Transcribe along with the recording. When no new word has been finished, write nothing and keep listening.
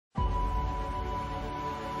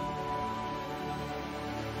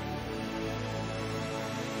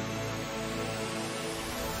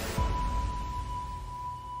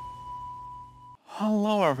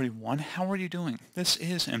Hello everyone, how are you doing? This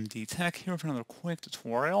is MD Tech here with another quick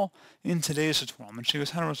tutorial. In today's tutorial, I'm going to show you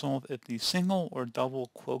guys how to resolve if the single or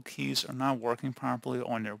double quote keys are not working properly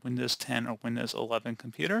on your Windows 10 or Windows 11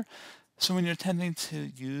 computer. So when you're attempting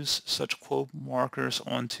to use such quote markers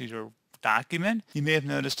onto your document, you may have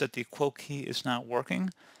noticed that the quote key is not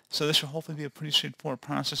working. So this should hopefully be a pretty straightforward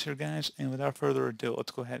process here, guys. And without further ado,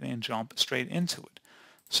 let's go ahead and jump straight into it.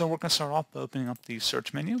 So we're going to start off by opening up the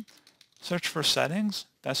search menu. Search for settings,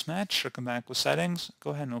 best match, should come back with settings.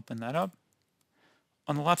 Go ahead and open that up.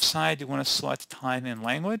 On the left side, you want to select time and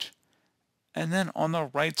language. And then on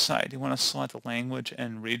the right side, you want to select the language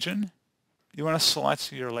and region. You want to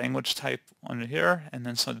select your language type under here and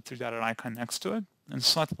then select the three-dotted icon next to it and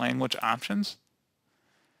select language options.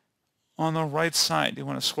 On the right side, you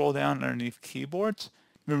want to scroll down underneath keyboards.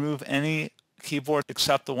 Remove any keyboard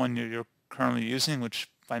except the one you're currently using, which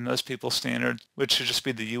by most people's standard, which should just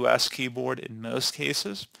be the US keyboard in most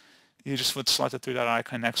cases. You just would select the three-dot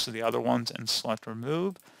icon next to the other ones and select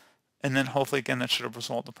remove. And then hopefully, again, that should have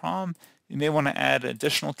resolved the problem. You may want to add an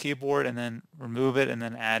additional keyboard and then remove it and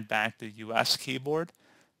then add back the US keyboard.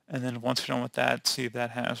 And then once you're done with that, see if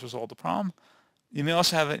that has resolved the problem. You may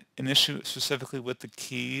also have an issue specifically with the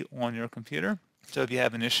key on your computer. So if you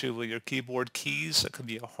have an issue with your keyboard keys, that could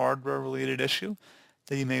be a hardware-related issue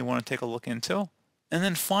that you may want to take a look into. And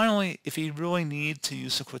then finally, if you really need to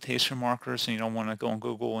use the quotation markers and you don't want to go on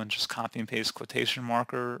Google and just copy and paste quotation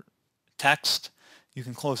marker text, you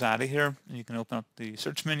can close out of here and you can open up the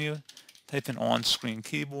search menu, type in on-screen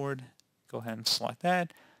keyboard, go ahead and select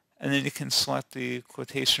that, and then you can select the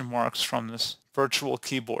quotation marks from this virtual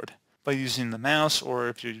keyboard by using the mouse, or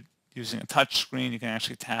if you're using a touch screen, you can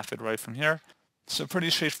actually tap it right from here. So pretty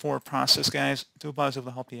straightforward process, guys. I do hope I was able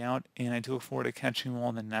to help you out, and I do look forward to catching you all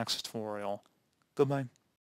in the next tutorial. Goodbye.